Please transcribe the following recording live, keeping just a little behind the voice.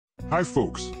Hi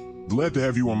folks, glad to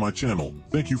have you on my channel.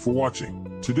 Thank you for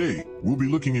watching. Today, we'll be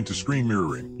looking into screen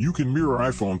mirroring. You can mirror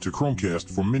iPhone to Chromecast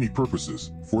for many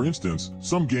purposes. For instance,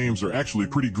 some games are actually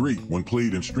pretty great when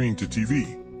played and streamed to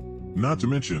TV. Not to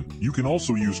mention, you can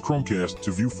also use Chromecast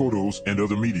to view photos and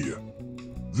other media.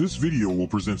 This video will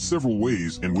present several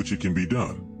ways in which it can be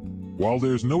done. While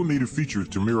there's no native feature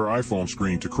to mirror iPhone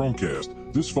screen to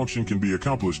Chromecast, this function can be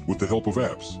accomplished with the help of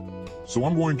apps. So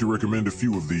I'm going to recommend a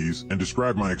few of these and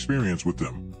describe my experience with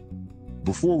them.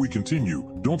 Before we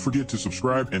continue, don't forget to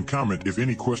subscribe and comment if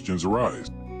any questions arise.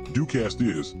 DoCast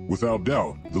is, without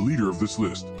doubt, the leader of this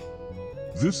list.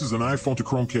 This is an iPhone to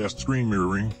Chromecast screen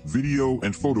mirroring, video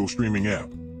and photo streaming app.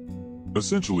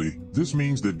 Essentially, this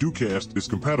means that DoCast is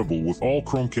compatible with all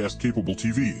Chromecast-capable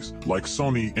TVs, like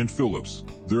Sony and Philips.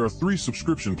 There are 3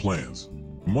 subscription plans: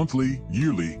 monthly,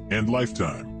 yearly, and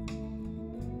lifetime.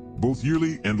 Both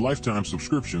yearly and lifetime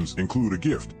subscriptions include a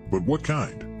gift, but what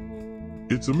kind?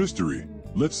 It's a mystery.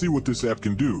 Let's see what this app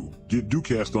can do. Get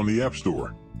DoCast on the App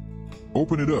Store.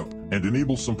 Open it up and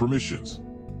enable some permissions.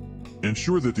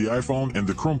 Ensure that the iPhone and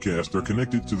the Chromecast are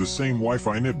connected to the same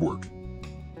Wi-Fi network.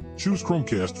 Choose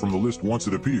Chromecast from the list once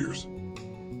it appears.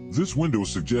 This window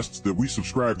suggests that we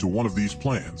subscribe to one of these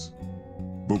plans,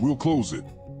 but we'll close it.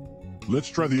 Let's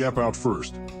try the app out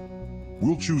first.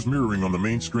 We'll choose mirroring on the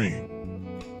main screen.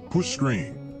 Push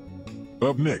screen.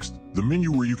 Up next, the menu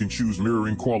where you can choose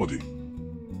mirroring quality.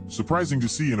 Surprising to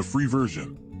see in a free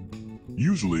version.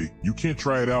 Usually, you can't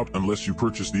try it out unless you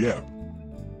purchase the app.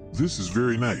 This is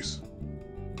very nice.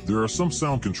 There are some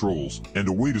sound controls and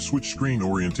a way to switch screen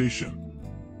orientation.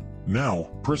 Now,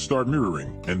 press Start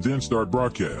Mirroring and then Start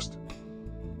Broadcast.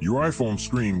 Your iPhone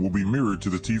screen will be mirrored to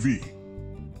the TV.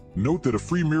 Note that a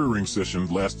free mirroring session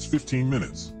lasts 15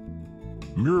 minutes.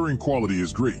 Mirroring quality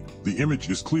is great, the image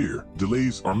is clear,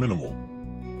 delays are minimal.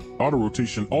 Auto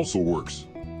rotation also works.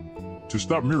 To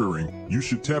stop mirroring, you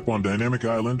should tap on Dynamic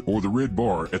Island or the red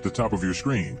bar at the top of your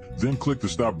screen, then click the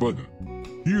Stop button.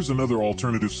 Here's another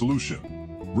alternative solution.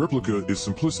 Replica is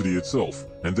simplicity itself,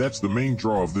 and that's the main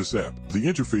draw of this app. The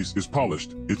interface is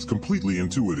polished, it's completely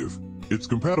intuitive. It's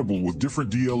compatible with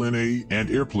different DLNA and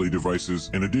AirPlay devices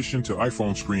in addition to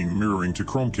iPhone screen mirroring to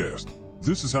Chromecast.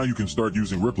 This is how you can start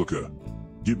using Replica.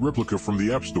 Get Replica from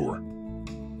the App Store.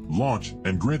 Launch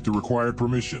and grant the required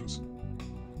permissions.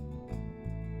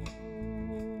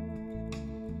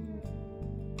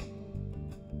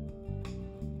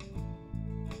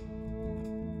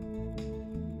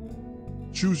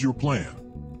 Choose your plan.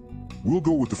 We'll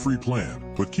go with the free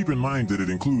plan, but keep in mind that it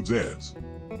includes ads.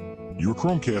 Your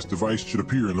Chromecast device should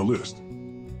appear in the list.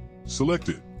 Select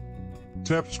it.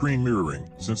 Tap Screen Mirroring,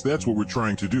 since that's what we're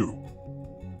trying to do.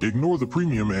 Ignore the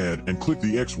premium ad and click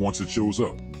the X once it shows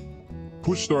up.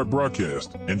 Push Start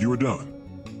Broadcast, and you're done.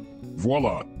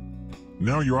 Voila!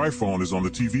 Now your iPhone is on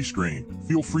the TV screen.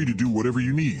 Feel free to do whatever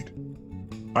you need.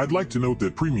 I'd like to note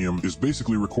that Premium is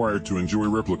basically required to enjoy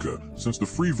Replica, since the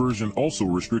free version also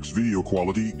restricts video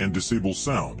quality and disables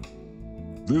sound.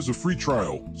 There's a free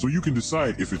trial, so you can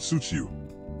decide if it suits you.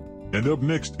 And up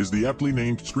next is the aptly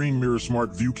named Screen Mirror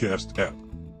Smart ViewCast app.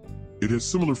 It has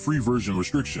similar free version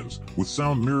restrictions, with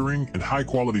sound mirroring and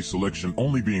high-quality selection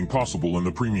only being possible in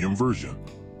the Premium version.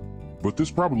 But this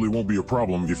probably won't be a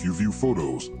problem if you view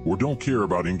photos or don't care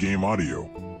about in-game audio.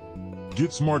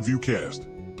 Get Smart ViewCast.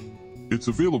 It's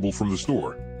available from the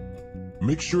store.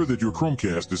 Make sure that your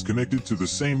Chromecast is connected to the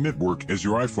same network as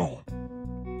your iPhone.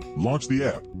 Launch the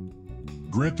app.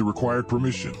 Grant the required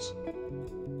permissions.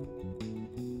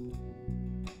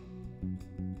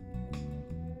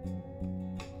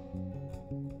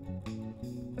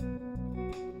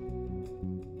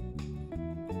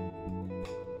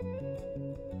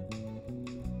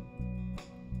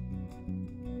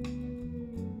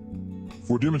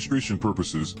 For demonstration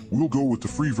purposes, we'll go with the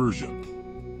free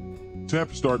version.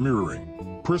 Tap Start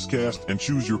Mirroring, press Cast and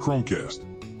choose your Chromecast.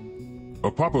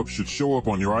 A pop-up should show up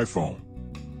on your iPhone.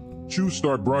 Choose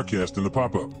Start Broadcast in the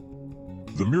pop-up.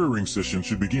 The mirroring session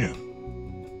should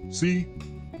begin. See?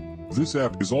 This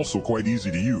app is also quite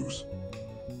easy to use.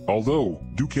 Although,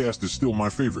 DoCast is still my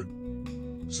favorite.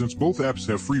 Since both apps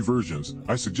have free versions,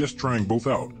 I suggest trying both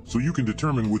out, so you can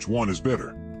determine which one is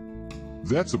better.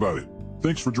 That's about it.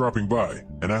 Thanks for dropping by,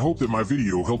 and I hope that my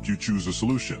video helped you choose a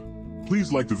solution.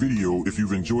 Please like the video if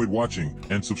you've enjoyed watching,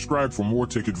 and subscribe for more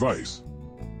tech advice.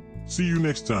 See you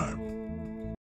next time.